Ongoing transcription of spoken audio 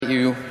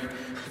you,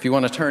 if you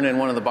want to turn in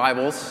one of the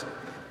Bibles,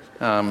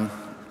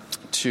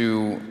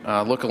 to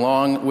look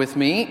along with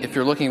me. If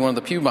you're looking at one of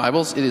the Pew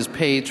Bibles, it is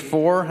page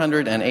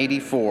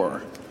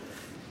 484,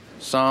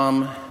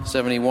 Psalm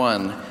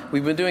 71.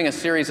 We've been doing a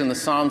series in the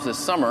Psalms this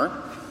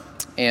summer,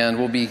 and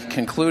we'll be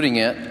concluding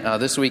it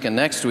this week and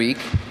next week,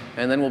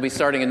 and then we'll be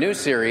starting a new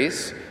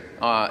series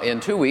in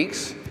 2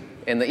 weeks.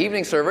 In the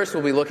evening service,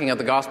 we'll be looking at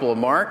the Gospel of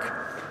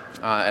Mark,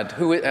 at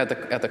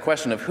the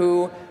question of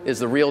who is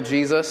the real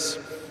Jesus.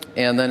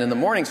 And then in the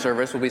morning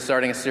service, we'll be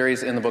starting a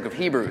series in the book of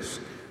Hebrews.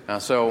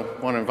 So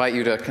I want to invite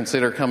you to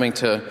consider coming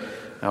to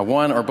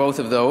one or both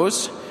of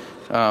those,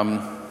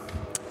 the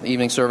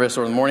evening service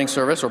or the morning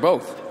service, or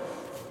both.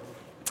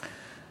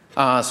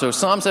 So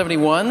Psalm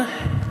 71,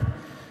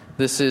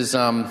 this is,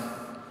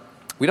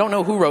 we don't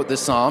know who wrote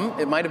this psalm.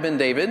 It might have been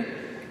David,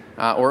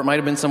 or it might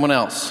have been someone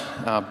else.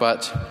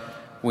 But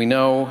we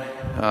know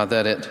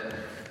that it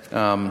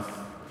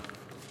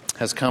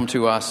has come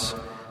to us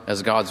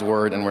as God's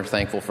word, and we're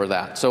thankful for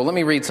that. So let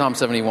me read Psalm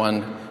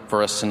 71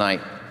 for us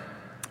tonight.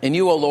 In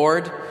you, O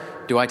Lord,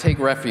 do I take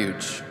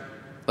refuge.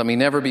 Let me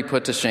never be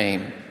put to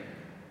shame.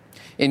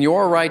 In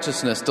your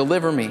righteousness,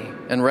 deliver me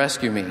and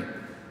rescue me.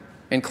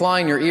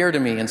 Incline your ear to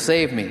me and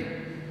save me.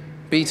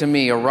 Be to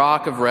me a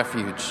rock of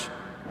refuge,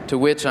 to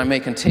which I may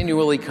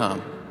continually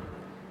come.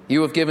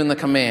 You have given the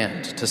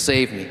command to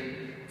save me,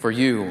 for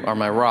you are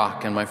my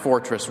rock and my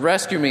fortress.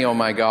 Rescue me, O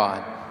my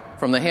God,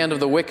 from the hand of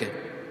the wicked,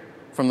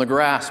 from the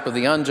grasp of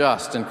the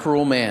unjust and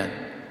cruel man.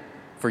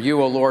 For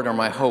you, O Lord, are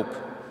my hope,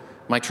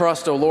 my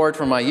trust, O Lord,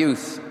 from my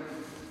youth.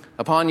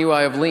 Upon you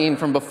I have leaned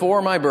from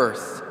before my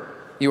birth.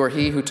 You are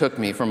he who took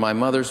me from my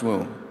mother's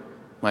womb.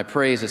 My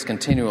praise is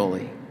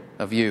continually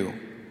of you.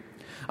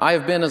 I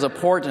have been as a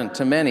portent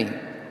to many,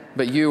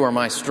 but you are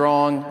my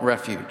strong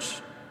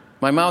refuge.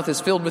 My mouth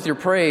is filled with your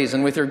praise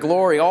and with your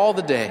glory all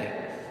the day.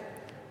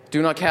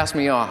 Do not cast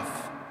me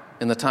off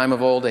in the time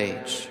of old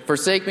age.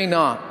 Forsake me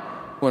not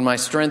when my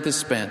strength is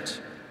spent.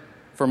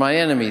 For my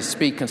enemies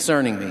speak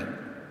concerning me.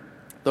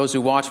 Those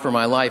who watch for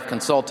my life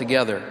consult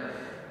together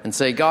and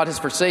say, God has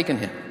forsaken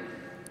him.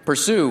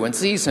 Pursue and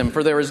seize him,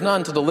 for there is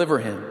none to deliver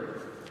him.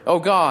 O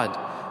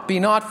God, be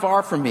not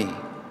far from me.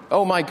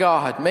 O my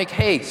God, make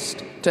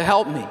haste to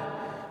help me.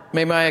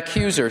 May my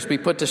accusers be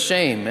put to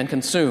shame and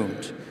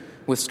consumed.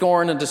 With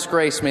scorn and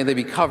disgrace may they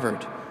be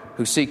covered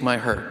who seek my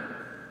hurt.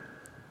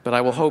 But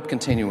I will hope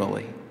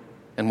continually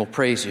and will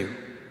praise you,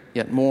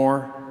 yet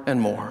more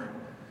and more.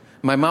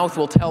 My mouth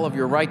will tell of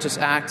your righteous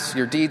acts,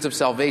 your deeds of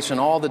salvation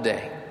all the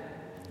day,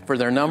 for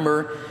their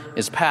number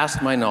is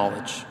past my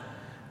knowledge.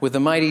 With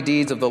the mighty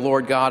deeds of the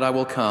Lord God I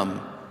will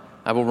come.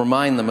 I will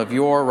remind them of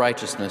your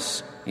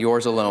righteousness,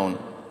 yours alone.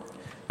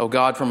 O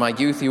God, from my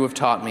youth you have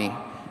taught me,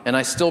 and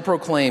I still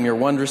proclaim your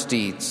wondrous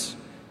deeds.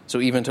 So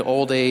even to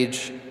old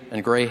age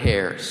and gray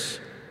hairs,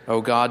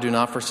 O God, do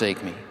not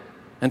forsake me,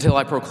 until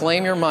I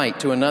proclaim your might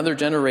to another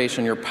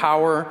generation, your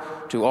power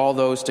to all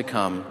those to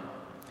come.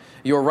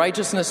 Your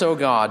righteousness, O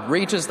God,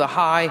 reaches the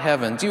high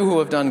heavens. You who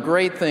have done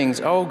great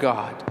things, O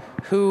God,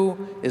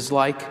 who is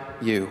like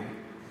you?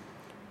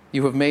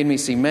 You have made me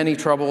see many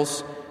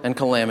troubles and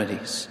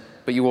calamities,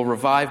 but you will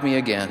revive me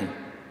again.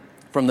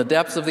 From the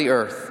depths of the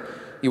earth,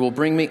 you will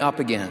bring me up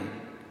again.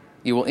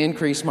 You will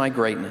increase my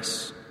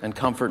greatness and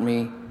comfort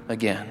me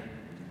again.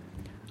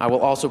 I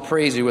will also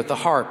praise you with the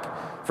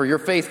harp for your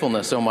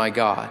faithfulness, O my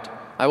God.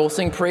 I will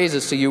sing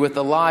praises to you with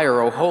the lyre,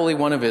 O Holy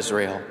One of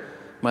Israel.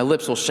 My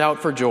lips will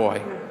shout for joy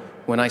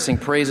when I sing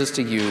praises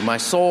to you, my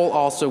soul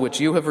also which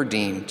you have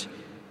redeemed,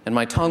 and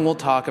my tongue will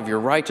talk of your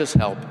righteous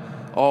help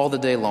all the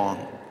day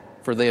long,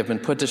 for they have been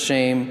put to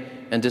shame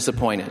and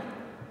disappointed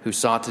who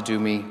sought to do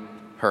me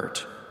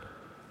hurt.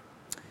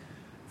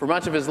 For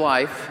much of his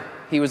life,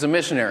 he was a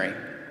missionary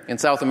in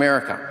South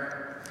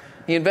America.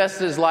 He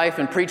invested his life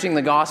in preaching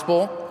the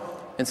gospel,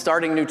 in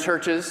starting new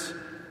churches,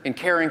 in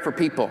caring for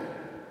people.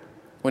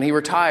 When he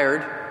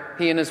retired,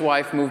 he and his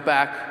wife moved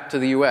back to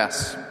the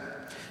U.S.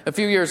 A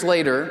few years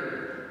later,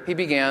 he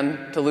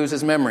began to lose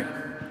his memory.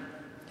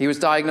 He was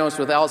diagnosed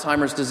with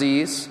Alzheimer's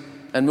disease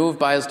and moved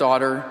by his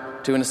daughter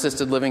to an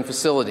assisted living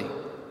facility.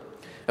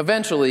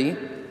 Eventually,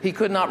 he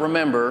could not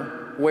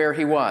remember where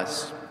he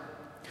was.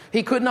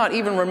 He could not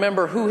even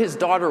remember who his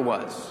daughter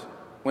was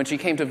when she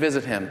came to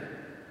visit him.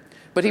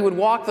 But he would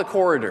walk the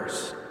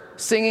corridors,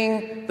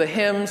 singing the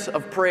hymns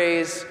of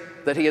praise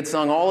that he had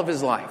sung all of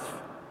his life,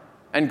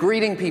 and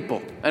greeting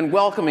people and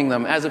welcoming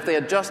them as if they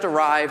had just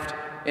arrived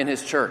in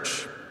his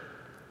church.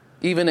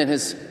 Even in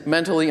his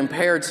mentally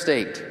impaired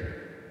state,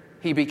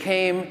 he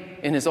became,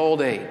 in his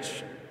old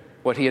age,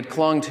 what he had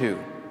clung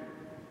to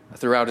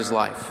throughout his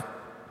life.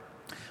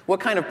 What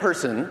kind of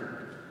person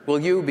will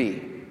you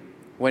be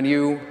when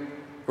you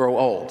grow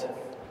old?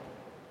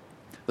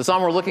 The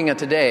psalm we're looking at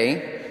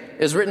today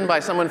is written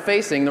by someone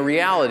facing the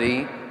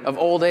reality of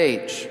old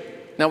age.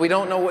 Now, we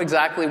don't know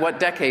exactly what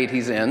decade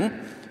he's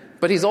in,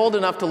 but he's old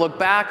enough to look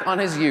back on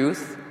his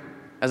youth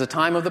as a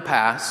time of the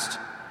past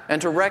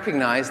and to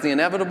recognize the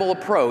inevitable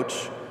approach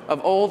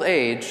of old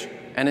age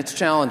and its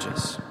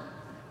challenges.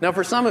 Now,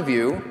 for some of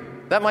you,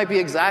 that might be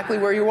exactly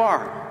where you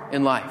are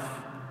in life.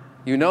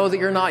 You know that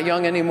you're not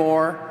young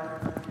anymore,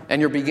 and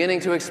you're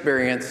beginning to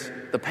experience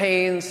the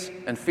pains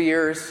and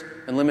fears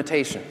and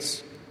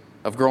limitations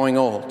of growing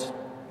old.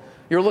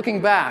 You're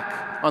looking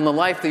back on the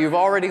life that you've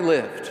already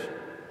lived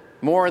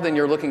more than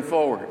you're looking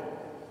forward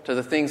to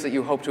the things that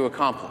you hope to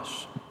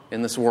accomplish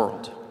in this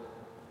world.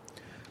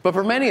 But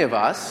for many of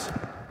us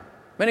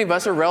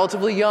are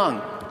relatively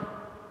young.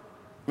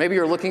 Maybe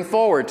you're looking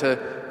forward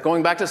to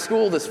going back to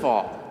school this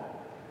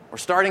fall, or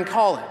starting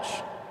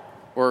college,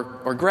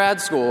 or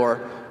grad school,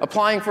 or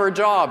applying for a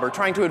job, or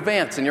trying to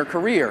advance in your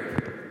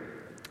career,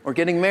 or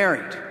getting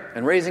married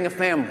and raising a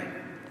family.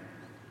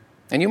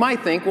 And you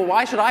might think, well,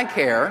 why should I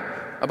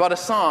care about a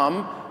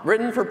psalm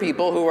written for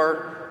people who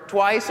are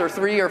twice or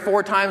 3 or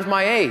 4 times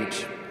my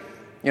age?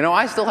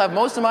 I still have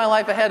most of my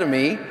life ahead of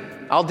me.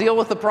 I'll deal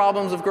with the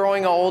problems of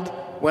growing old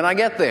when I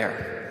get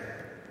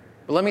there.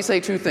 But let me say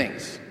 2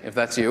 things, if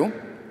that's you.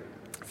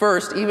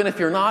 First, even if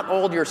you're not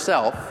old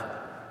yourself,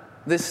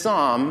 this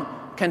psalm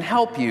can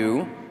help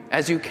you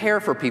as you care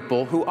for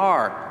people who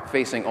are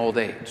facing old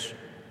age.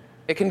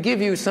 It can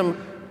give you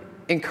some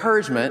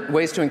encouragement,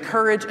 ways to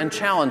encourage and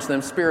challenge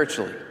them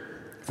spiritually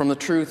from the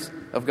truth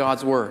of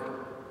God's Word.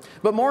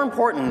 But more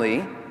importantly,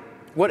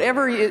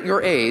 whatever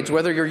your age,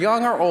 whether you're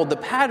young or old, the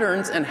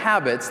patterns and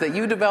habits that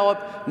you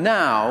develop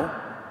now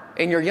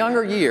in your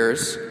younger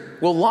years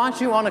will launch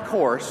you on a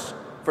course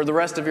for the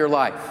rest of your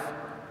life.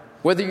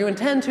 Whether you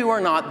intend to or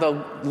not,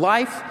 the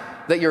life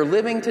that you're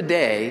living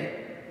today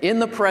in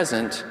the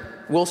present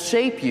will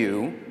shape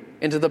you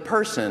into the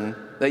person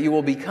that you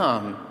will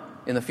become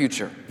in the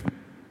future.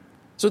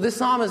 So this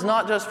psalm is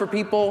not just for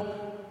people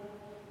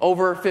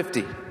over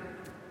 50.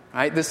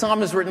 Right? This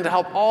psalm is written to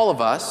help all of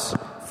us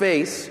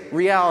face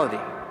reality.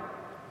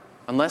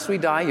 Unless we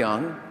die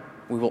young,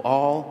 we will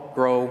all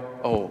grow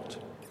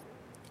old.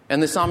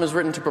 And this psalm is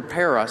written to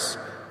prepare us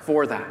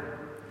for that.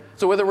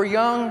 So whether we're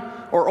young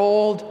or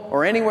old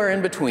or anywhere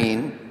in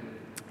between,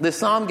 this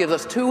psalm gives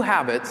us 2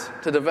 habits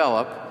to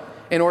develop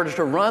in order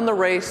to run the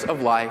race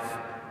of life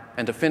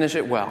and to finish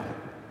it well.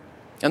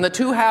 And the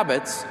 2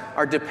 habits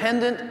are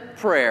dependent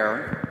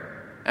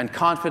prayer and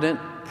confident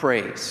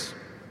praise.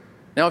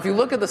 Now, if you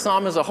look at the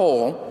psalm as a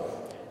whole,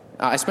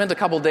 I spent a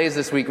couple days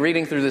this week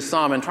reading through this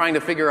psalm and trying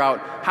to figure out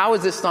how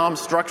is this psalm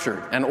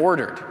structured and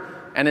ordered.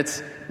 And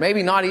it's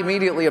maybe not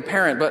immediately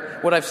apparent,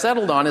 but what I've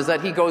settled on is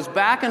that he goes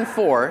back and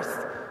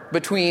forth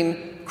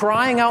between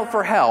crying out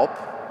for help,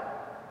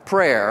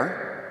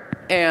 prayer,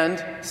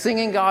 and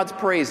singing God's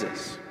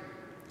praises.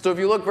 So if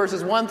you look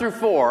verses 1 through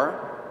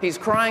 4, he's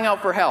crying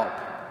out for help.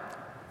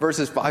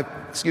 Verses 5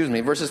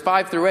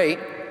 through 8,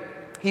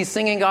 he's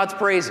singing God's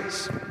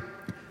praises.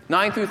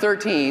 9 through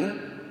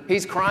 13,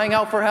 he's crying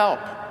out for help.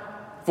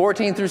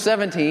 14 through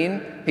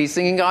 17, he's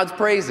singing God's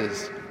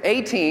praises.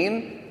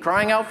 18,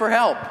 crying out for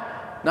help.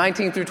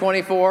 19 through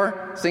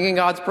 24, singing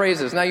God's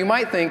praises. Now you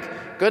might think,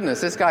 goodness,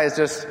 this guy is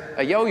just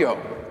a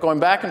yo-yo, going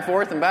back and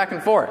forth and back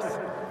and forth.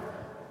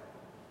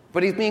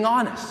 But he's being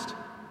honest.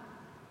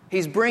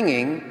 He's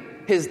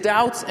bringing his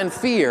doubts and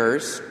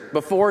fears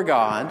before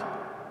God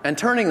and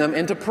turning them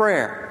into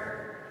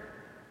prayer.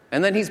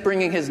 And then he's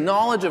bringing his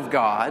knowledge of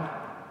God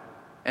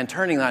and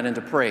turning that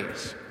into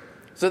praise.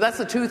 So that's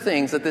the 2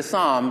 things that this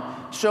psalm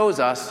shows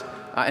us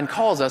and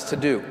calls us to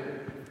do,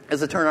 is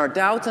to turn our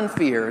doubts and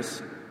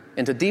fears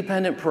into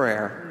dependent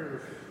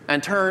prayer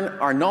and turn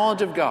our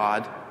knowledge of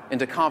God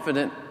into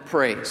confident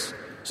praise.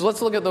 So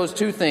let's look at those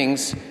 2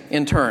 things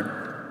in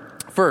turn.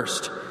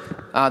 First,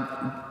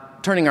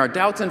 turning our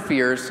doubts and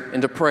fears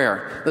into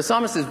prayer. The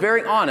psalmist is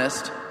very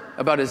honest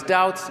about his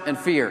doubts and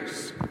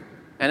fears.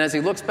 And as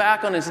he looks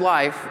back on his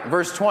life,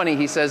 verse 20,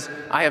 he says,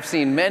 I have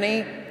seen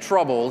many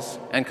troubles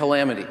and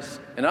calamities.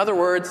 In other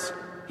words,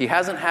 he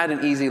hasn't had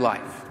an easy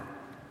life.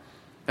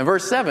 In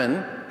verse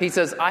 7, he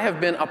says, I have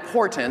been a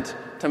portent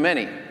to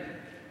many.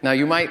 Now,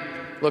 you might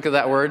look at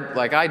that word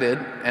like I did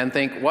and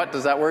think, what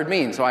does that word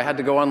mean? So I had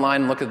to go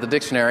online and look at the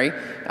dictionary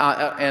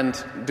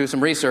and do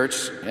some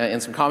research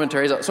and some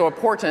commentaries. So a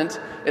portent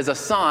is a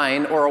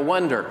sign or a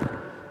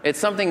wonder. It's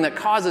something that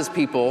causes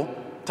people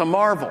to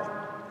marvel.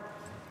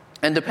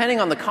 And depending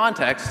on the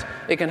context,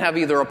 it can have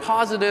either a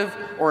positive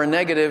or a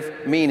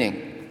negative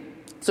meaning.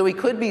 So he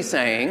could be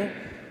saying,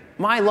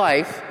 my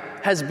life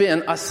has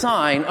been a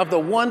sign of the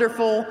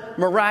wonderful,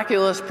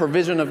 miraculous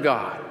provision of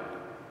God.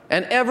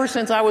 And ever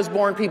since I was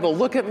born, people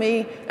look at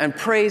me and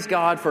praise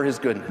God for his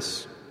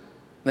goodness.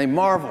 They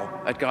marvel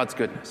at God's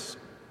goodness.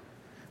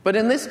 But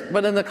in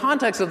the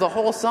context of the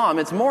whole psalm,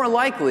 it's more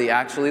likely,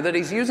 actually, that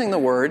he's using the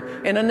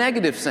word in a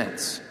negative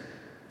sense.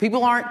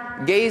 People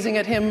aren't gazing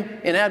at him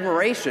in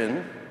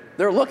admiration.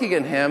 They're looking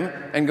at him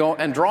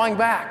and drawing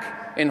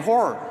back in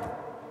horror.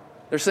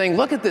 They're saying,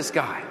 look at this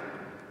guy.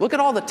 Look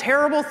at all the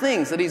terrible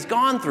things that he's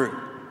gone through.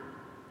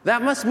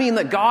 That must mean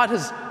that God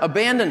has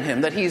abandoned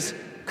him, that he's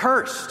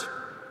cursed.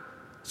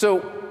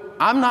 So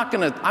I'm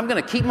going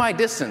to keep my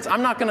distance.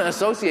 I'm not going to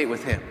associate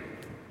with him.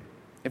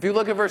 If you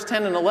look at verse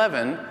 10 and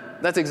 11,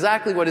 that's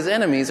exactly what his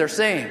enemies are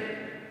saying.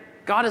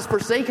 God has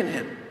forsaken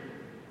him.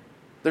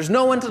 There's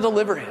no one to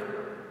deliver him.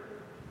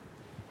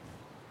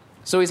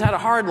 So he's had a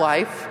hard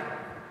life.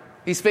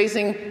 He's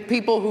facing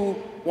people who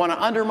want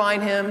to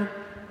undermine him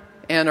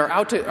and are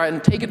out to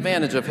and take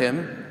advantage of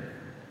him.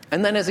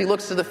 And then as he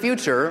looks to the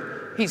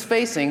future, he's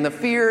facing the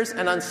fears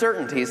and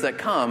uncertainties that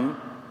come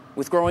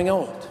with growing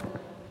old.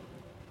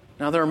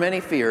 Now, there are many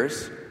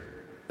fears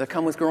that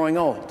come with growing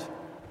old,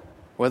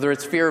 whether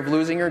it's fear of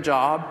losing your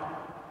job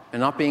and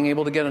not being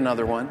able to get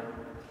another one,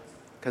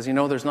 because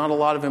there's not a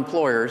lot of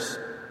employers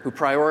who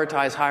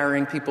prioritize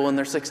hiring people in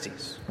their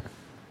 60s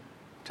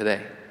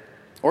today.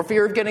 Or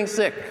fear of getting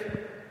sick,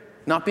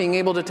 not being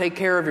able to take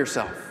care of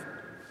yourself,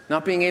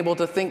 not being able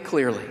to think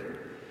clearly.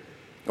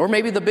 Or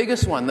maybe the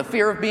biggest one, the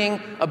fear of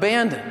being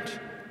abandoned,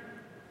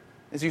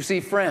 as you see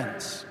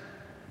friends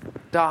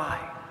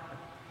die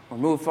or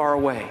move far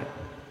away.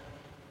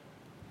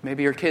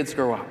 Maybe your kids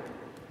grow up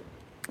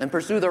and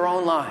pursue their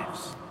own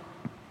lives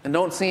and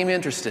don't seem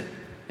interested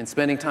in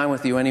spending time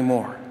with you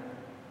anymore.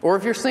 Or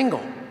if you're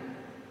single,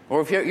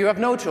 or if you have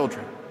no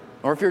children,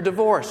 or if you're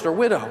divorced or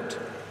widowed,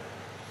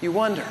 you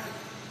wonder,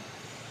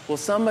 will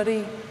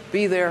somebody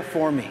be there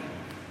for me?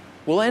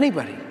 Will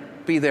anybody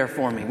be there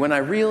for me when I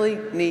really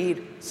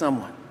need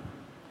someone?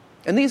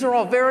 And these are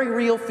all very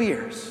real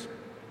fears.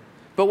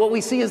 But what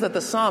we see is that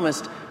the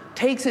psalmist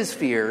takes his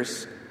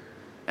fears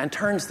and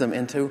turns them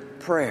into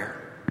prayer.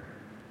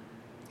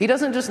 He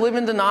doesn't just live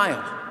in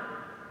denial.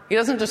 He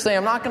doesn't just say,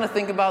 I'm not going to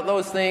think about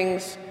those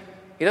things.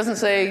 He doesn't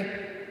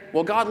say,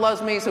 well, God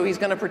loves me, so he's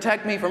going to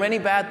protect me from any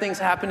bad things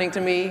happening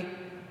to me.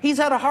 He's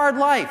had a hard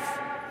life.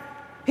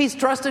 He's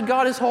trusted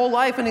God his whole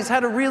life, and he's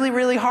had a really,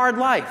 really hard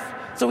life.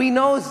 So he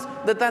knows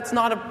that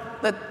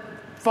that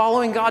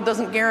following God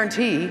doesn't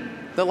guarantee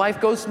that life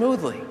goes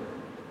smoothly.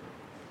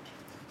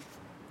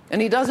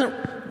 And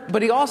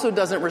but he also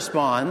doesn't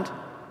respond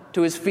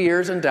to his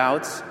fears and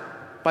doubts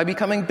by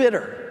becoming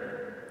bitter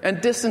and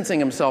distancing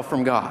himself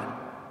from God.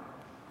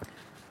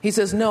 He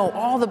says, no,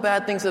 all the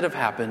bad things that have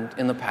happened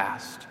in the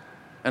past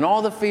and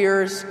all the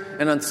fears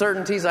and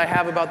uncertainties I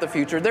have about the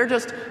future, they're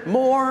just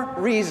more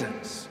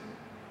reasons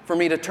for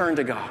me to turn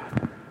to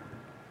God.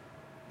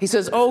 He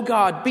says, oh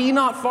God, be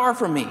not far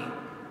from me.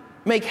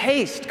 Make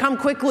haste, come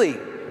quickly,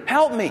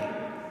 help me.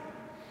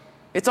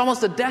 It's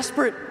almost a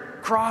desperate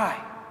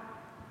cry.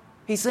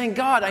 He's saying,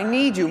 God, I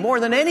need you more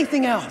than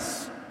anything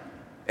else.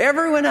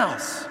 Everyone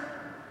else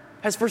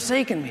has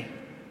forsaken me.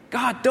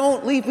 God,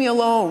 don't leave me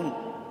alone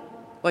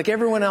like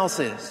everyone else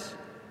is.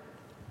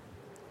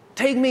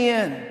 Take me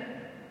in.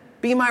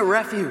 Be my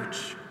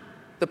refuge,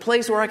 the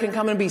place where I can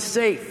come and be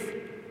safe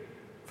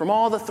from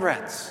all the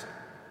threats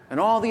and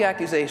all the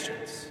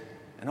accusations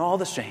and all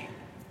the shame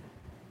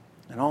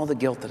and all the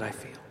guilt that I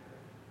feel.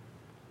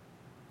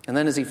 And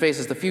then as he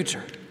faces the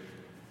future,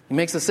 he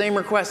makes the same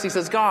request. He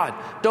says, God,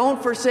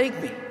 don't forsake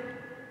me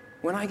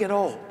when I get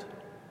old.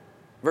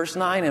 Verse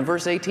 9 and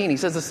verse 18, he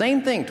says the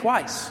same thing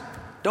twice.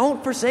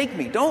 Don't forsake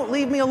me. Don't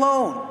leave me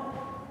alone.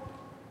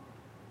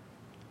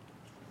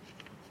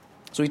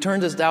 So he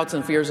turns his doubts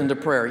and fears into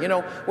prayer.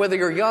 Whether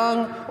you're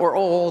young or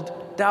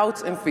old,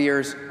 doubts and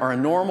fears are a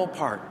normal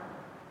part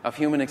of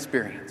human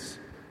experience,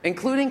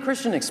 including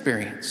Christian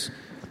experience.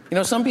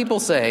 Some people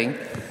say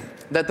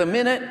that the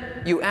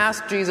minute you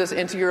ask Jesus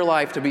into your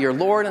life to be your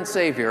Lord and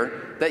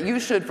Savior, that you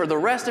should, for the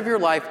rest of your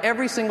life,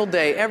 every single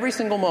day, every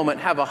single moment,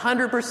 have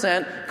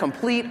 100%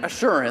 complete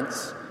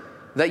assurance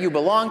that you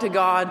belong to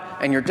God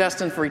and you're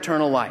destined for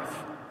eternal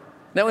life.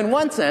 Now, in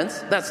one sense,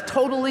 that's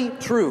totally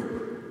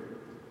true.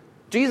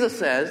 Jesus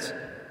says,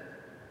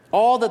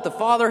 all that the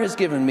Father has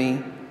given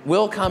me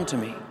will come to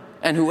me,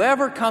 and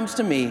whoever comes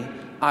to me,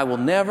 I will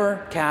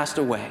never cast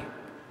away.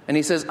 And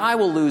he says, I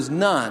will lose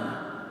none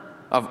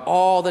of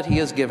all that he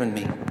has given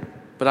me,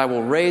 but I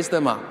will raise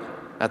them up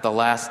at the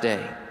last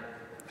day.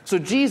 So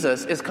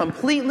Jesus is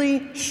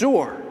completely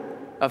sure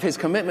of his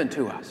commitment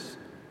to us,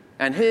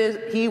 and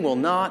he will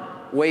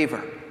not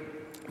waver.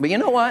 But you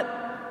know what?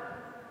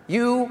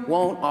 You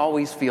won't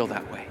always feel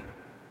that way.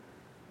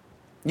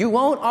 You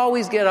won't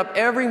always get up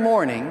every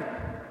morning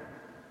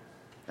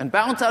and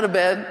bounce out of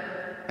bed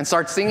and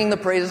start singing the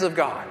praises of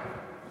God.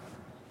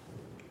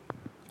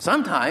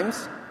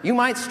 Sometimes you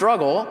might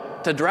struggle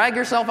to drag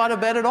yourself out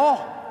of bed at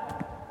all.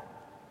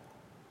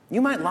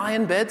 You might lie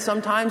in bed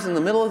sometimes in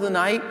the middle of the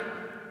night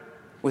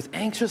with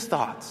anxious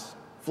thoughts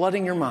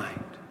flooding your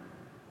mind.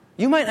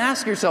 You might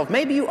ask yourself,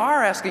 maybe you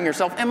are asking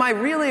yourself, am I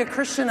really a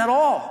Christian at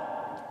all?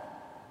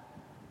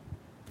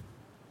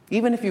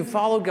 Even if you've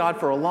followed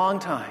God for a long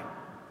time,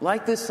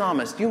 like this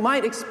psalmist, you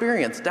might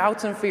experience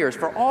doubts and fears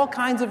for all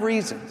kinds of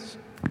reasons.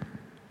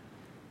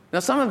 Now,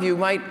 some of you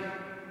might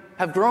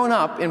have grown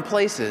up in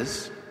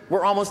places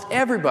where almost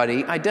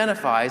everybody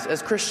identifies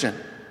as Christian.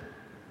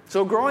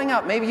 So growing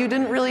up, maybe you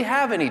didn't really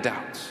have any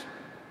doubts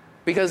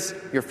because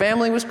your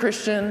family was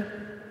Christian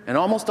and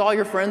almost all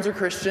your friends are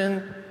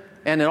Christian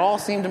and it all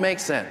seemed to make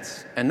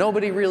sense and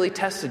nobody really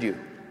tested you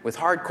with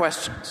hard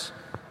questions.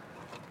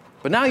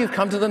 But now you've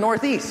come to the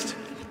Northeast,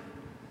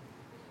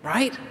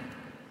 right?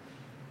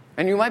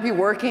 And you might be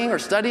working or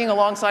studying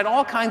alongside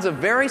all kinds of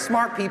very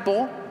smart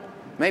people,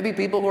 maybe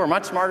people who are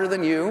much smarter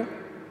than you,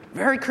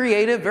 very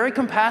creative, very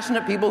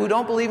compassionate people who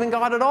don't believe in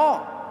God at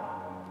all.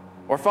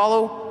 or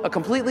follow a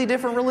completely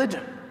different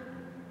religion.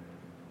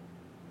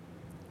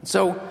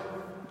 So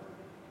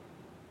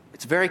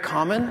it's very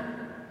common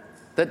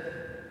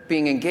that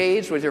being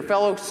engaged with your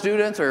fellow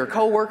students or your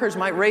coworkers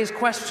might raise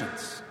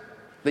questions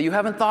that you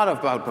haven't thought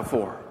about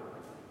before.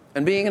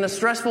 And being in a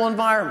stressful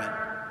environment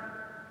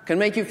can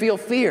make you feel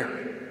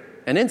fear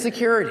and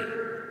insecurity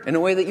in a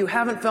way that you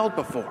haven't felt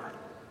before.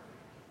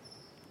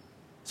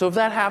 So if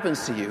that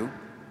happens to you,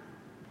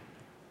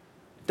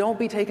 don't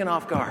be taken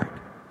off guard.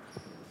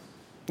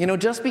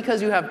 Just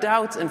because you have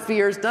doubts and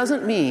fears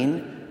doesn't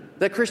mean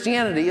that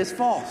Christianity is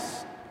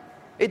false.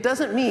 It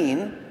doesn't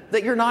mean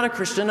that you're not a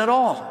Christian at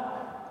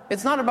all.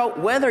 It's not about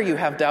whether you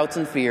have doubts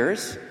and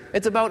fears.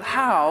 It's about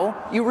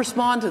how you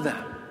respond to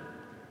them.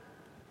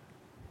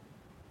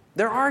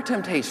 There are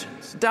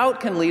temptations. Doubt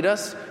can lead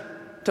us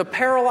to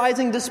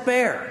paralyzing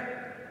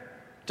despair,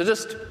 to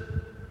just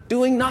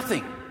doing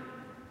nothing,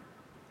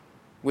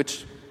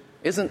 which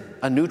isn't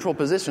a neutral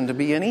position to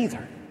be in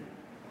either.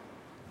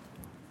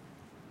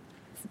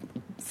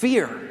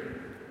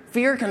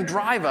 Fear can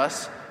drive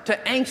us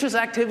to anxious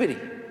activity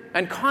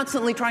and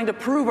constantly trying to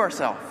prove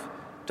ourselves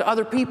to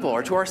other people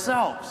or to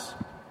ourselves.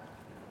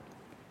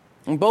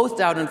 And both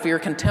doubt and fear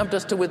can tempt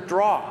us to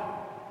withdraw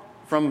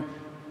from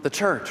the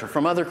church or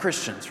from other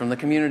Christians, from the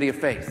community of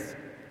faith.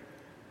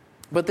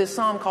 But this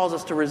psalm calls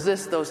us to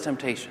resist those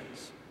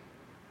temptations,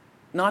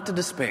 not to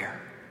despair,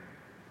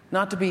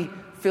 not to be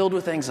filled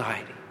with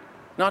anxiety,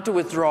 not to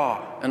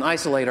withdraw and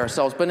isolate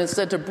ourselves, but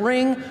instead to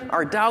bring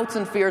our doubts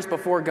and fears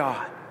before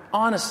God,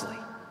 honestly,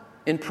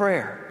 in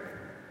prayer,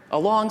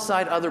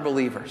 alongside other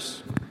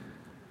believers.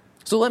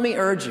 So let me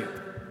urge you,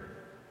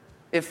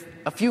 if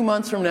a few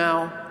months from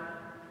now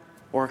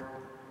or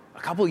a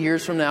couple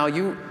years from now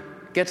you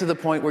get to the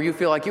point where you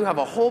feel like you have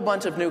a whole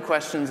bunch of new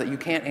questions that you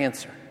can't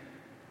answer,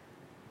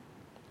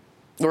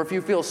 or if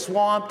you feel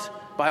swamped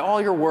by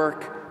all your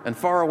work and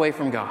far away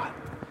from God,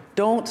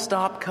 don't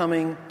stop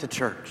coming to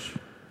church.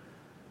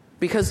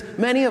 Because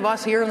many of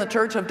us here in the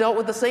church have dealt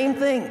with the same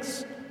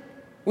things.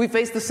 We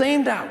face the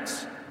same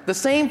doubts, the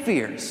same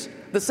fears,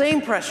 the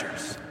same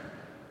pressures.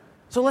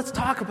 So let's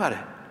talk about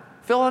it.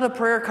 Fill out a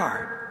prayer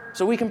card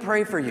so we can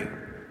pray for you.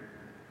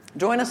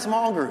 Join a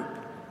small group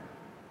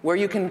where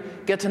you can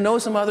get to know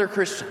some other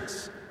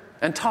Christians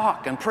and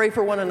talk and pray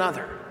for one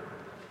another.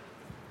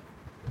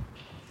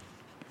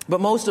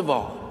 But most of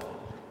all,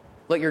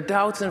 let your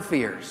doubts and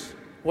fears,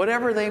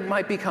 whatever they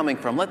might be coming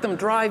from, let them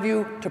drive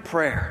you to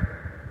prayer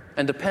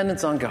and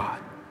dependence on God.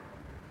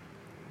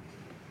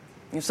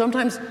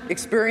 Sometimes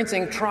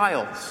experiencing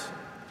trials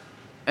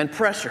and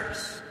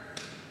pressures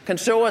can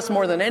show us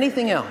more than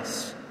anything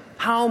else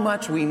how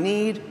much we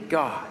need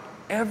God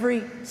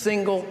every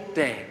single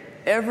day,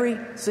 every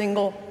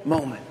single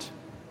moment.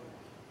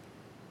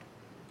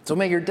 So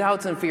may your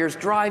doubts and fears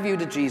drive you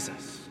to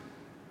Jesus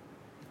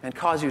and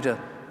cause you to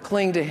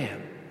cling to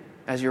Him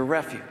as your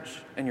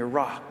refuge and your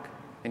rock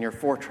and your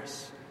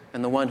fortress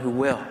and the one who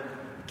will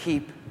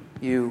keep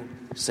you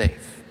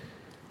safe.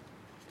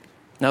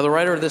 Now, the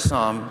writer of this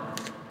psalm,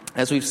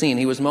 as we've seen,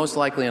 he was most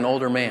likely an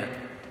older man.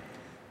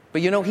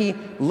 But he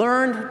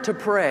learned to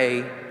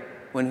pray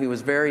when he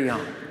was very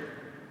young.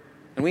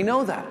 And we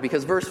know that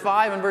because verse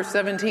 5 and verse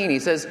 17, he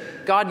says,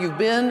 God, you've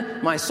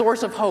been my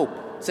source of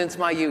hope since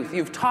my youth.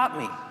 You've taught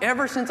me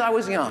ever since I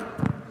was young.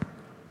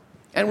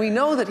 And we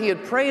know that he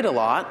had prayed a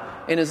lot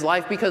in his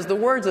life because the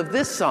words of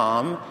this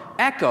psalm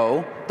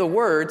echo the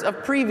words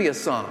of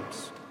previous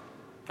psalms.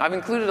 I've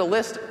included a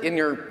list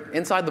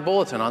inside the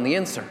bulletin on the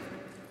insert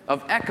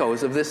of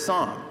echoes of this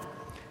psalm.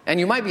 And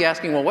you might be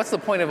asking, well, what's the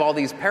point of all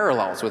these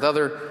parallels with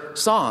other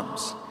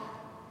psalms?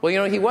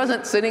 Well, he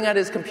wasn't sitting at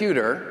his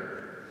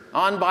computer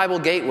on Bible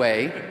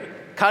Gateway,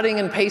 cutting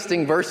and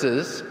pasting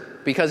verses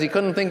because he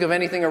couldn't think of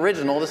anything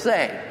original to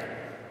say.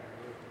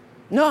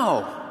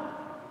 No,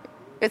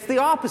 it's the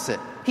opposite.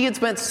 He had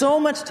spent so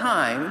much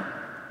time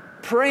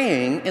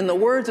praying in the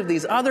words of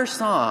these other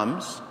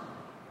psalms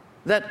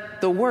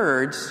that the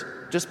words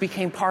just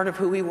became part of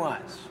who he was.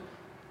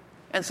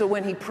 And so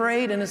when he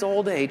prayed in his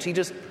old age, he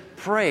just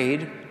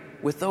prayed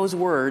with those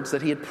words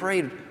that he had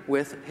prayed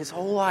with his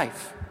whole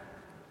life.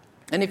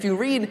 And if you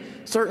read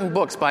certain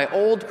books by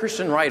old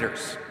Christian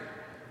writers,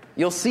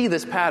 you'll see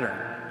this pattern.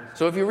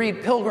 So if you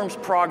read Pilgrim's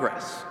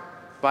Progress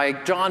by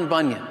John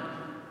Bunyan,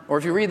 or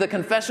if you read the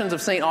Confessions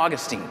of St.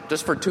 Augustine,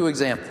 just for two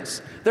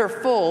examples, they're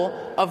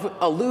full of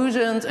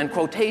allusions and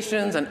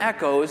quotations and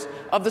echoes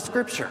of the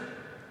Scripture.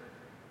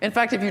 In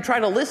fact, if you try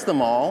to list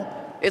them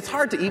all, it's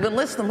hard to even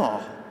list them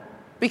all.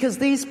 Because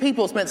these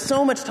people spent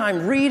so much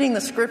time reading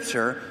the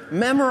Scripture,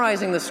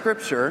 memorizing the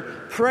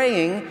Scripture,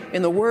 praying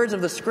in the words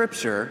of the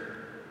Scripture,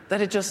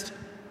 that it just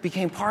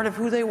became part of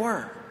who they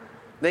were.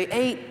 They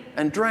ate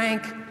and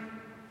drank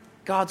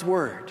God's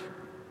Word.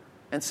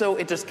 And so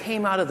it just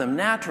came out of them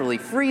naturally,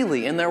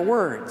 freely, in their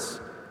words,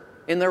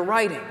 in their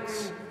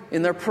writings,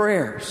 in their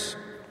prayers.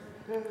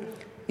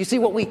 You see,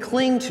 what we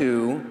cling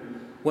to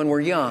when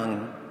we're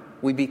young,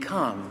 we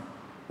become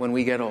when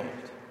we get old.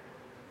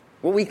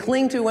 What we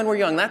cling to when we're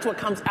young, that's what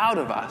comes out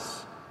of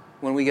us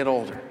when we get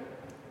older.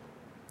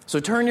 So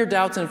turn your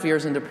doubts and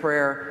fears into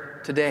prayer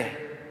today,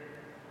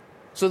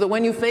 so that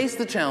when you face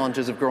the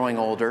challenges of growing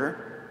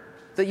older,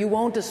 that you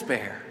won't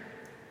despair,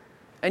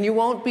 and you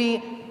won't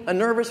be a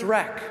nervous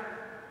wreck,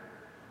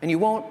 and you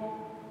won't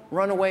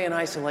run away and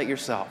isolate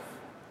yourself,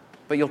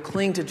 but you'll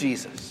cling to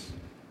Jesus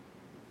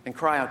and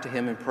cry out to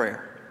him in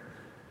prayer.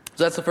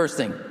 So that's the first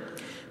thing.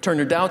 Turn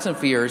your doubts and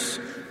fears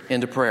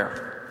into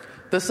prayer.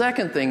 The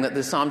second thing that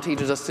this psalm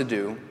teaches us to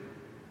do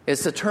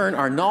is to turn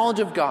our knowledge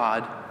of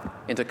God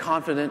into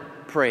confident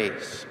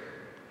praise.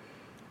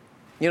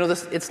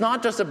 It's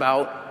not just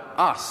about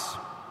us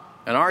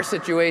and our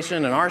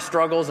situation and our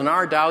struggles and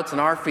our doubts and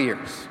our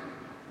fears.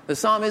 The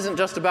psalm isn't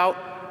just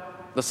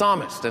about the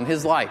psalmist and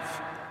his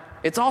life.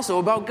 It's also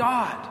about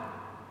God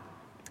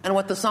and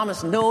what the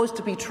psalmist knows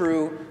to be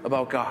true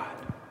about God.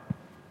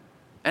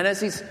 And as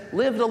he's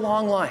lived a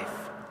long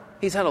life,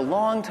 he's had a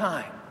long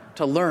time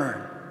to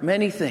learn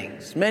many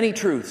things, many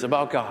truths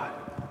about God.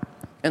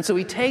 And so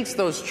he takes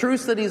those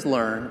truths that he's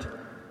learned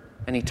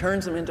and he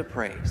turns them into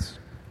praise.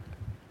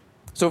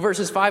 So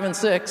verses 5 and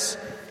 6,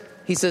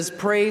 he says,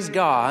 praise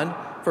God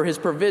for his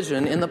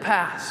provision in the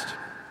past.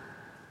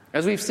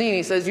 As we've seen,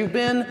 he says, you've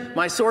been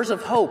my source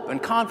of hope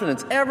and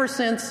confidence ever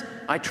since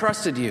I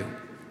trusted you.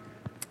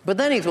 But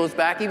then he goes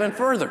back even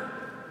further.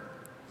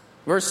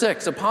 Verse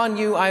 6, upon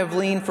you I have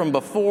leaned from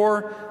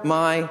before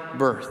my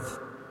birth.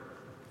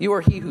 You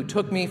are he who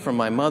took me from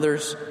my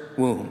mother's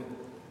womb.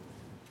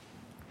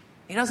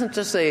 He doesn't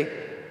just say,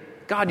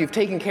 God, you've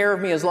taken care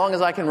of me as long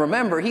as I can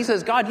remember. He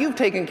says, God, you've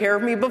taken care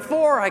of me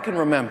before I can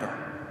remember.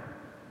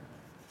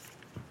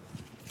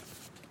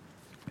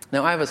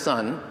 Now, I have a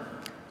son.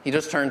 He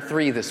just turned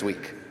 3 this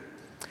week.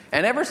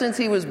 And ever since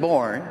he was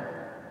born,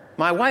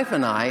 my wife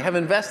and I have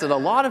invested a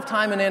lot of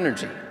time and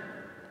energy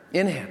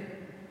in him.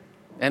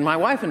 And my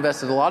wife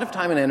invested a lot of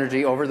time and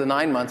energy over the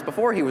 9 months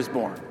before he was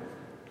born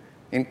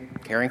in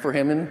caring for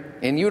him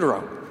in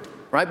utero,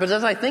 right? But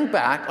as I think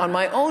back on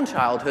my own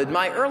childhood,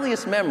 my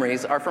earliest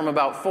memories are from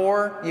about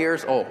 4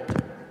 years old.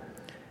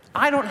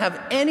 I don't have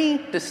any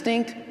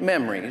distinct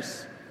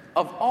memories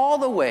of all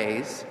the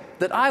ways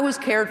that I was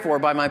cared for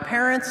by my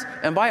parents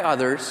and by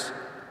others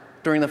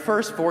during the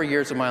first 4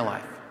 years of my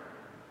life,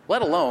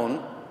 let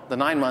alone the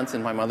 9 months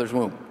in my mother's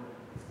womb.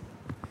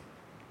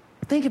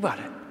 Think about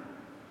it.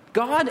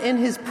 God in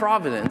his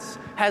providence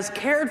has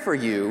cared for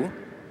you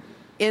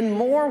in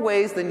more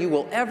ways than you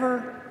will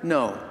ever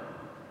know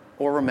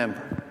or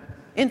remember.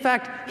 In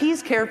fact,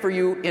 he's cared for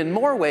you in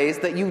more ways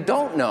that you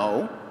don't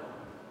know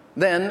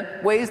than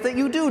ways that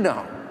you do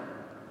know.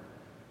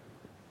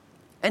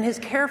 And his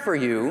care for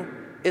you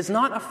is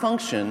not a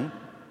function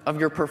of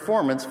your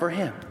performance for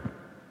him.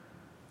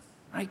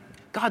 Right?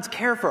 God's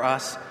care for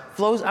us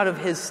flows out of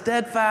his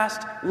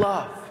steadfast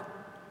love,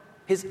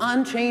 his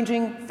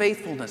unchanging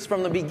faithfulness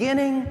from the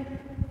beginning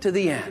to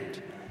the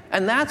end.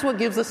 And that's what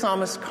gives the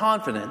psalmist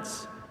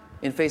confidence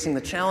in facing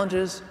the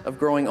challenges of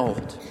growing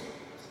old.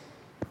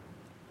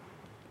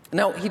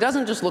 Now, he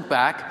doesn't just look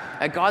back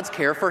at God's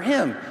care for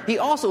him. He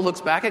also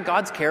looks back at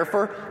God's care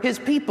for his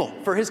people,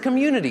 for his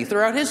community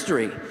throughout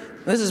history.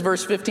 This is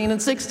verse 15 and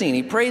 16.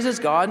 He praises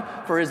God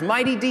for his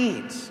mighty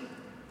deeds,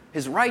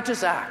 his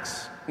righteous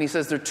acts. And he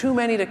says they're too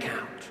many to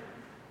count.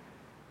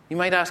 You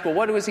might ask, well,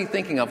 what was he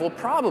thinking of? Well,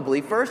 probably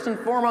first and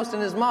foremost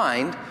in his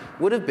mind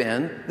would have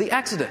been the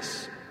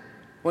Exodus,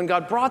 when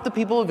God brought the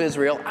people of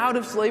Israel out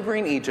of slavery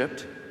in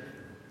Egypt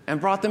and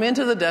brought them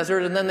into the desert,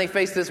 and then they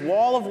faced this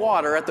wall of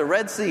water at the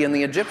Red Sea, and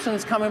the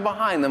Egyptians coming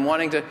behind them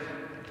wanting to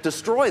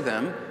destroy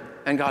them,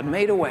 and God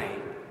made a way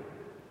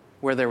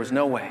where there was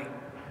no way,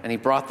 and he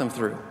brought them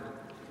through.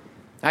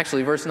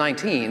 Actually, verse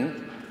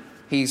 19,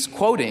 he's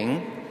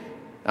quoting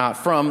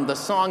from the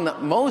song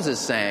that Moses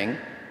sang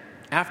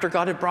after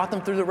God had brought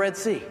them through the Red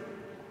Sea,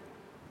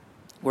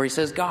 where he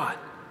says, God,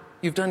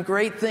 you've done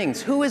great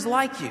things. Who is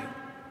like you?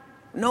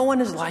 No one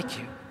is like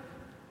you.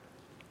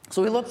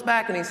 So he looks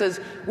back and he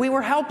says, we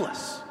were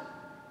helpless.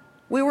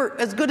 We were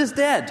as good as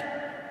dead.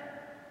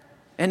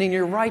 And in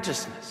your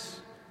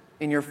righteousness,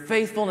 in your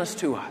faithfulness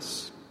to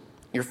us,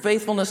 your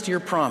faithfulness to your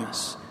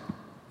promise,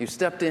 you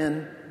stepped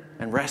in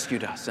and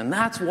rescued us. And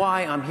that's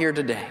why I'm here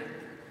today.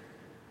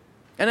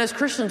 And as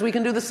Christians, we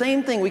can do the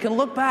same thing. We can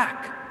look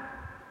back.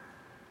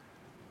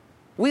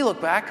 We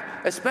look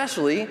back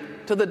especially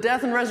to the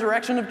death and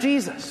resurrection of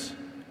Jesus.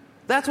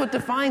 That's what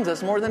defines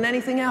us more than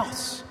anything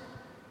else.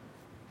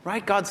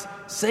 Right? God's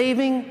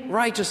saving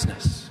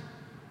righteousness.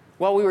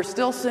 While we were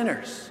still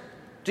sinners,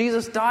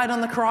 Jesus died on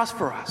the cross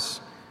for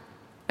us.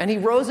 And he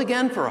rose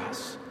again for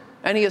us.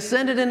 And he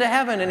ascended into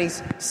heaven, and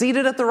he's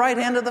seated at the right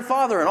hand of the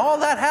Father. And all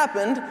that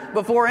happened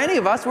before any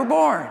of us were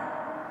born.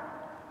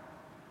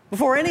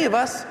 Before any of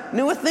us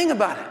knew a thing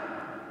about it.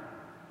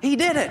 He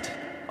did it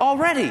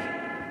already.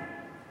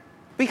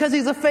 Because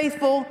he's a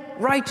faithful,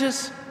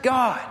 righteous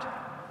God.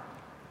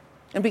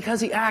 And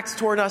because he acts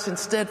toward us in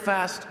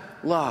steadfast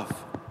love.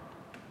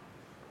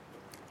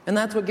 And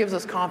that's what gives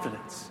us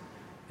confidence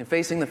in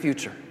facing the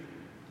future.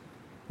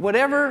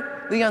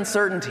 Whatever the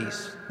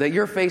uncertainties that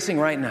you're facing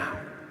right now,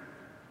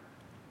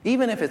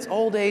 even if it's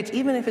old age,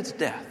 even if it's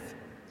death,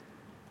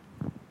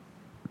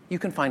 you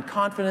can find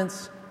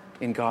confidence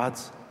in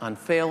God's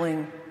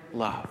unfailing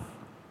love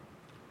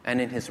and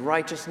in his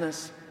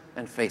righteousness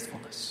and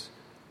faithfulness.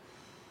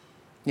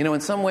 You know,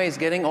 in some ways,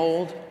 getting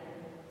old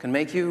can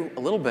make you a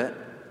little bit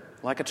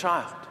like a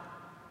child,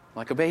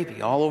 like a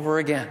baby, all over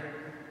again.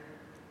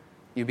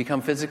 You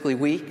become physically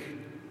weak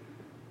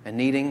and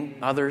needing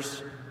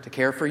others to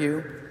care for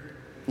you,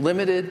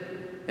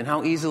 limited in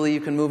how easily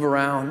you can move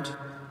around.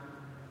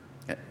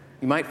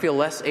 You might feel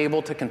less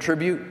able to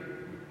contribute,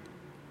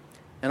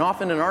 and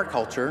often in our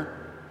culture,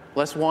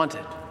 less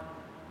wanted,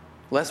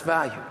 less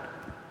valued,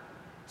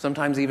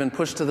 sometimes even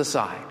pushed to the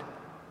side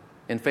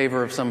in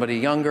favor of somebody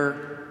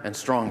younger and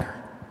stronger.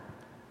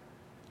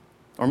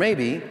 Or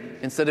maybe,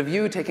 instead of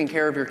you taking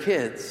care of your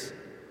kids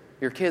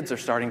are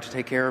starting to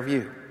take care of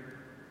you.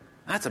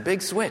 That's a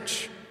big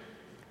switch.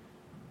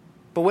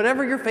 But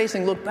whatever you're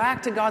facing, look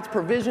back to God's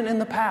provision in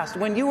the past,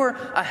 when you were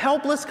a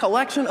helpless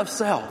collection of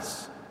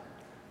cells,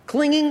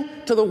 clinging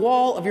to the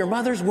wall of your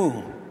mother's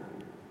womb.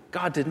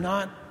 God did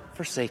not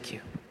forsake you.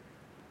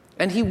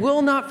 And he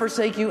will not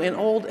forsake you in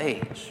old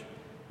age,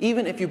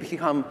 even if you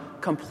become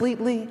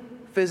completely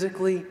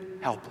physically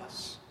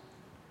helpless.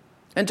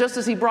 And just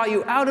as he brought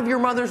you out of your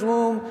mother's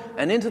womb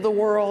and into the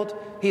world,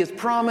 he has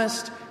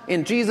promised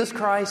in Jesus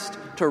Christ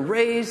to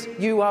raise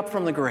you up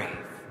from the grave.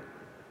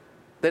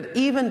 That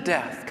even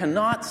death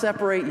cannot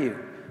separate you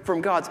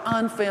from God's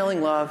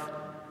unfailing love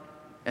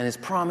and his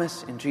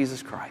promise in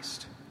Jesus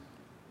Christ.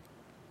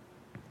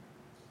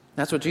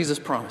 That's what Jesus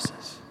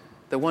promises,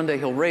 that one day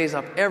he'll raise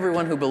up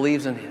everyone who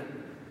believes in him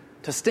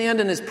to stand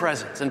in his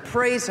presence and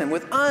praise him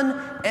with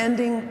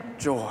unending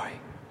joy.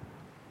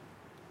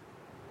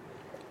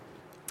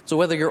 So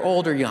whether you're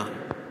old or young,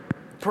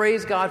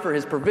 praise God for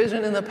his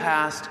provision in the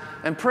past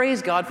and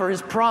praise God for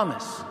his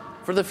promise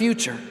for the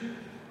future.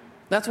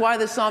 That's why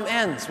this psalm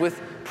ends with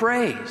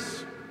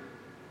praise.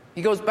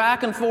 He goes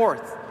back and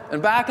forth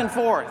and back and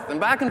forth and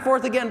back and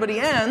forth again, but he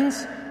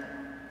ends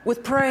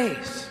with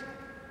praise.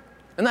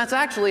 And that's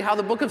actually how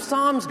the book of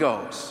Psalms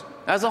goes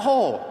as a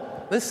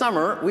whole. This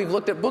summer, we've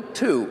looked at book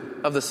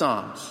 2 of the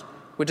Psalms,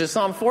 which is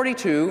Psalm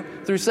 42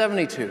 through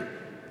 72.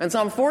 And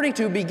Psalm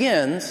 42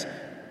 begins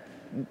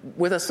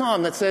with a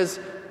psalm that says,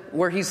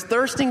 where he's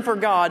thirsting for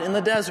God in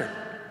the desert.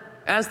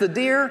 As the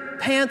deer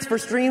pants for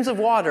streams of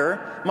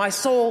water, my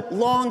soul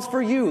longs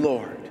for you,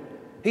 Lord.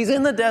 He's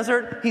in the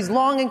desert, he's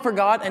longing for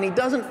God, and he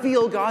doesn't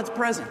feel God's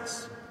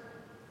presence.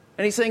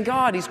 And he's saying,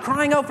 God, he's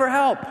crying out for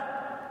help.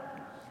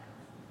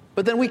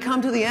 But then we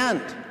come to the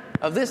end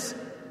of this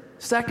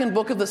second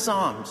book of the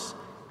Psalms.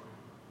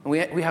 And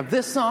we have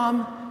this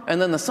psalm,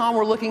 and then the psalm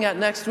we're looking at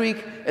next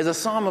week is a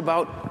psalm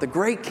about the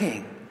great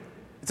king.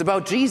 It's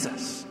about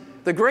Jesus,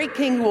 the great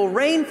king who will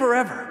reign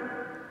forever.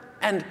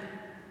 And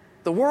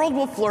the world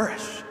will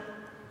flourish,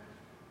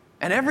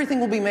 and everything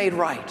will be made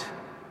right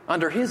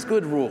under his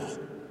good rule.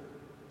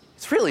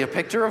 It's really a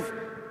picture of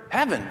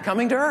heaven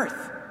coming to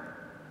earth.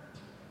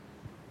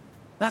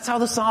 That's how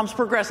the Psalms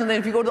progress. And then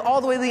if you go all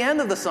the way to the end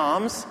of the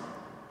Psalms,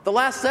 the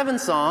last 7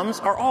 Psalms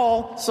are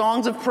all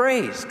songs of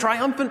praise,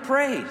 triumphant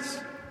praise.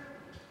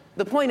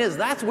 The point is,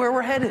 that's where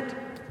we're headed.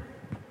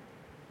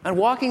 And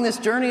walking this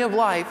journey of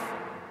life,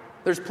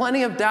 there's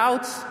plenty of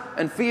doubts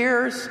and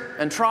fears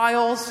and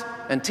trials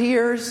and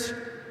tears.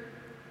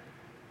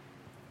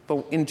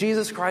 But in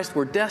Jesus Christ,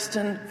 we're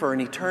destined for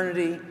an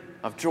eternity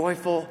of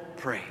joyful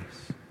praise.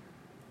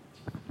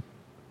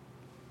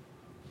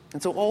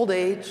 And so old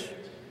age,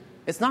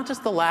 it's not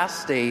just the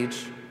last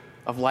stage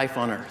of life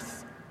on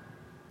earth.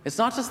 It's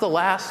not just the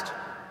last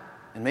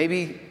and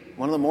maybe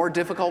one of the more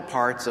difficult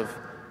parts of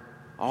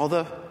all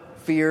the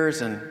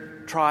fears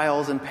and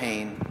trials and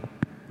pain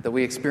that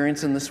we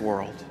experience in this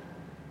world.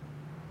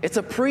 It's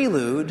a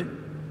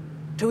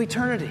prelude to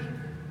eternity.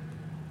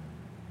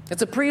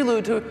 It's a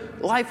prelude to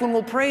life when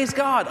we'll praise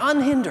God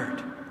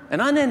unhindered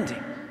and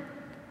unending.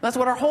 That's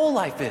what our whole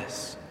life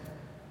is.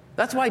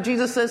 That's why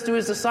Jesus says to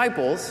his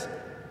disciples,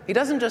 he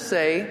doesn't just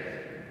say,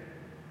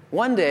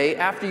 one day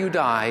after you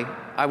die,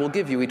 I will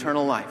give you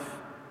eternal life.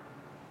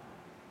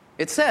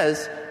 It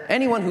says,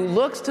 anyone who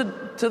looks to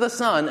the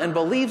Son and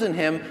believes in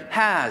him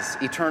has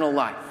eternal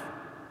life.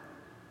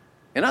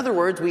 In other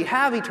words, we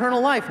have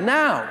eternal life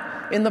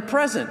now, in the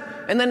present,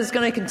 and then it's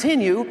going to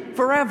continue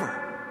forever.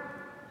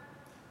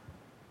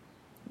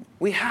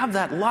 We have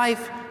that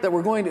life that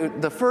we're going to,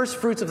 the first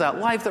fruits of that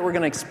life that we're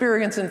going to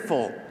experience in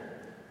full.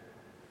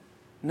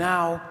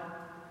 Now,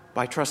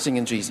 by trusting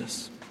in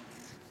Jesus.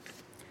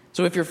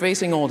 So if you're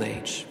facing old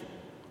age,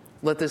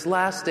 let this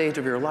last stage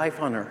of your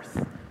life on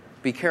earth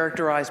be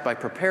characterized by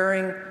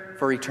preparing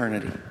for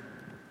eternity.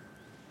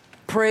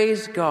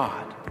 Praise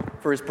God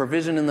for his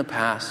provision in the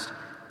past.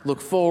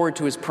 Look forward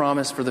to his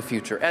promise for the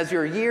future. As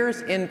your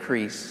years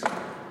increase,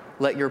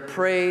 let your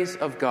praise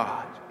of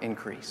God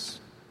increase.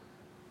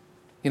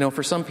 You know,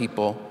 for some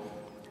people,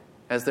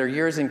 as their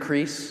years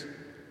increase,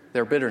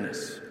 their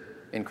bitterness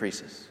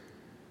increases.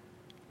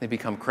 They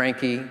become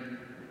cranky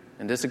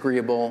and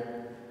disagreeable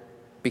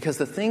because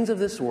the things of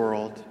this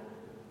world,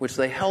 which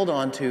they held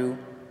on to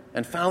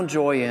and found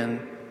joy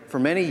in for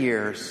many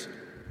years,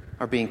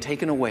 are being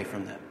taken away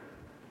from them.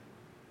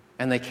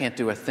 And they can't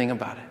do a thing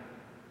about it.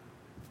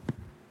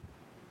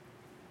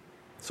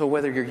 So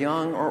whether you're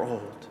young or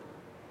old,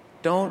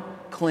 don't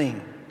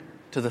cling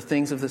to the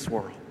things of this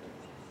world.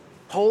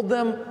 Hold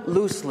them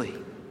loosely.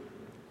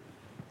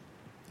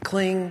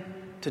 Cling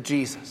to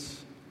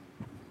Jesus,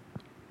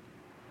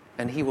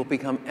 and he will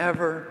become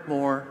ever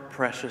more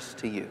precious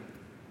to you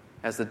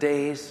as the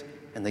days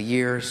and the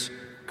years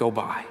go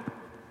by.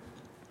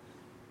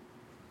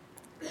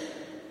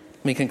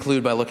 Let me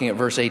conclude by looking at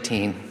verse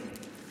 18,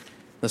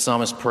 the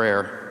psalmist's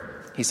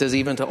prayer. He says,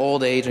 even to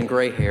old age and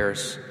gray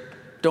hairs,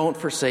 don't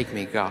forsake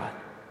me, God,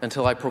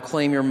 until I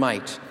proclaim your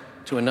might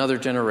to another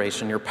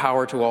generation, your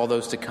power to all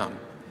those to come.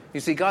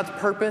 You see, God's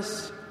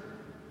purpose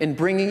in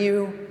bringing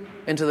you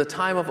into the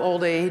time of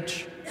old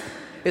age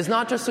is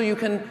not just so you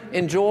can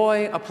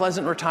enjoy a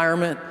pleasant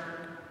retirement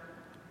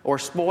or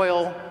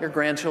spoil your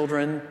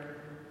grandchildren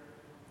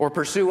or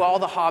pursue all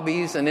the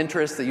hobbies and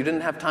interests that you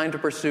didn't have time to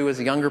pursue as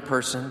a younger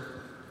person.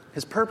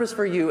 His purpose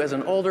for you as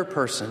an older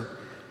person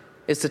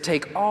is to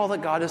take all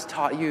that God has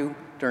taught you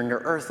during your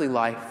earthly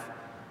life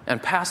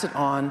and pass it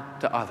on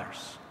to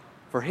others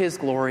for his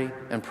glory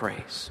and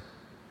praise.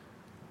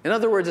 In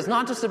other words, it's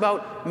not just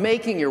about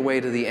making your way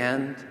to the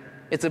end,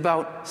 it's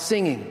about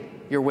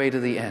singing your way to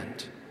the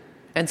end.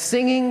 And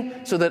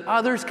singing so that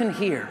others can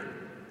hear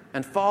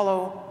and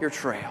follow your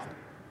trail.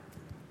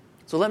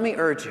 So let me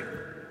urge you,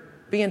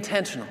 be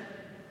intentional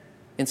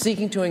in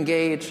seeking to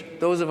engage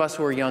those of us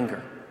who are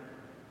younger,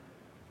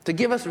 to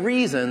give us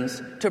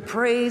reasons to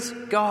praise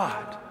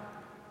God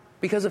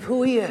because of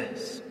who he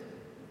is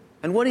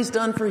and what he's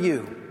done for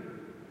you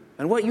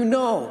and what you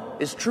know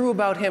is true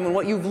about him and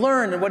what you've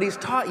learned and what he's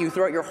taught you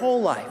throughout your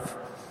whole life.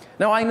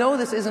 Now, I know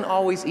this isn't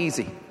always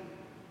easy.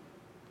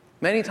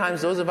 Many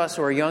times those of us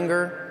who are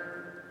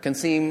younger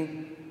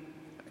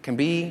can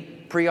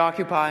be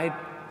preoccupied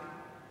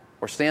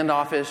or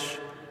standoffish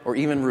or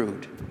even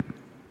rude.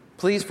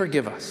 Please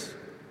forgive us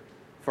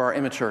for our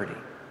immaturity.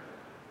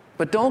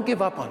 But don't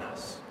give up on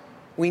us.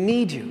 We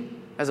need you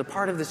as a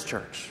part of this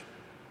church.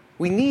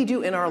 We need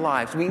you in our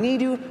lives. We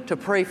need you to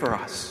pray for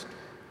us.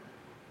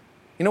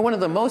 You know, one of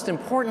the most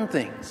important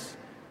things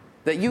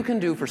that you can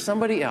do for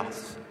somebody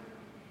else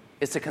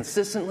is to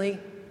consistently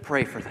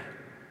pray for them.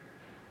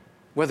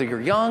 Whether you're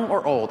young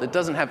or old, it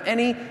doesn't have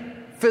any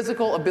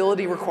physical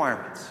ability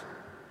requirements.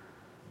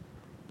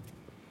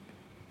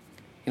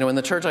 You know, in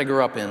the church I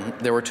grew up in,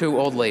 there were two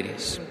old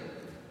ladies.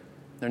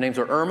 Their names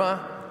were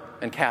Irma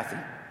and Kathy.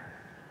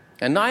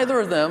 And neither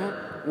of them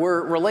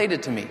were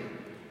related to me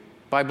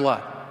by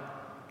blood.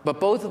 But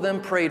both of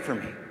them prayed for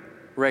me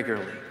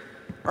regularly.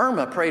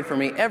 Irma prayed for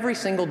me every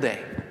single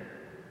day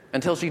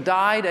until she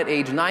died at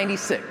age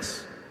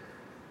 96,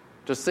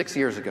 just 6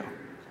 years ago.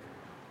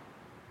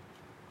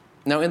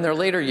 Now, in their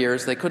later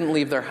years, they couldn't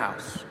leave their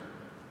house.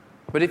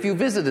 But if you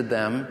visited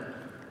them,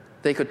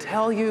 they could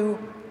tell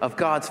you of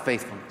God's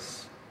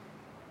faithfulness,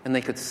 and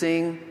they could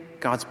sing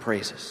God's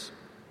praises.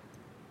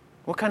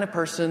 What kind of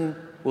person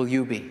will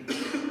you be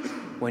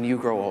when you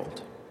grow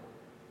old?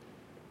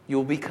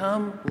 You'll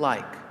become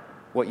like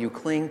what you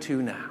cling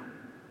to now.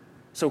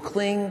 So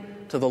cling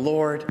to the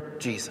Lord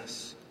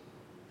Jesus.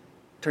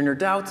 Turn your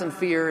doubts and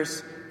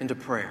fears into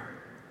prayer.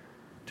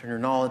 Turn your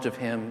knowledge of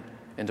him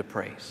into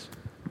praise.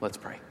 Let's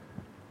pray.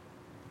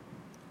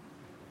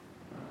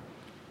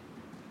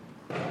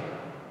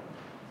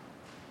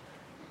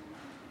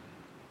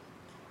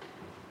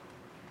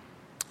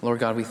 Lord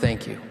God, we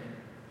thank you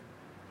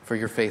for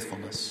your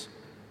faithfulness.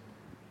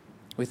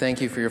 We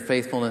thank you for your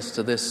faithfulness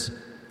to this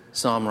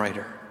psalm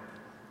writer,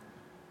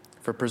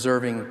 for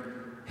preserving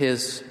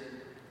his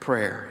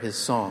prayer, his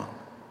song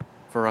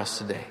for us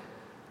today,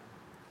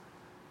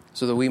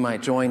 so that we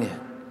might join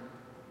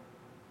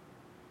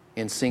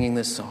in singing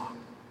this song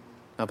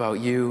about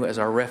you as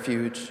our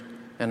refuge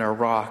and our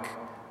rock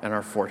and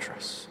our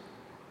fortress.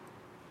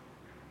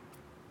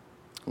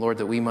 Lord,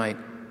 that we might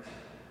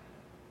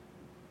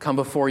come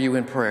before you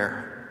in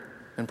prayer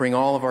and bring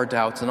all of our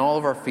doubts and all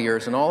of our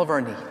fears and all of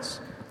our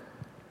needs,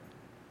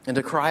 and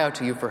to cry out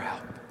to you for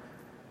help,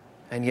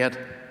 and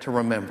yet to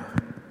remember.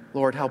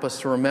 Lord, help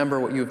us to remember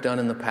what you've done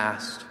in the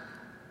past.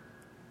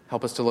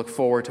 Help us to look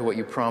forward to what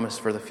you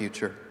promised for the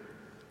future.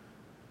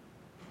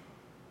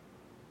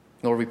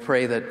 Lord, we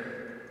pray that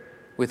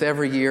with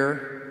every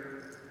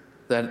year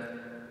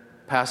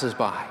that passes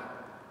by,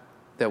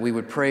 that we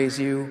would praise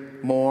you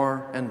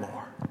more and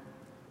more,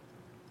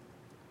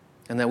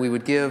 and that we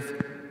would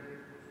give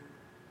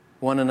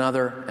one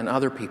another and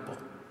other people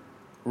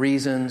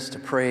reasons to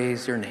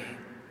praise your name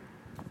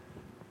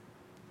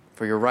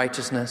for your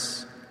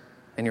righteousness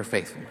and your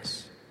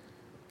faithfulness.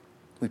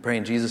 We pray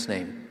in Jesus'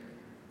 name.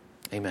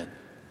 Amen.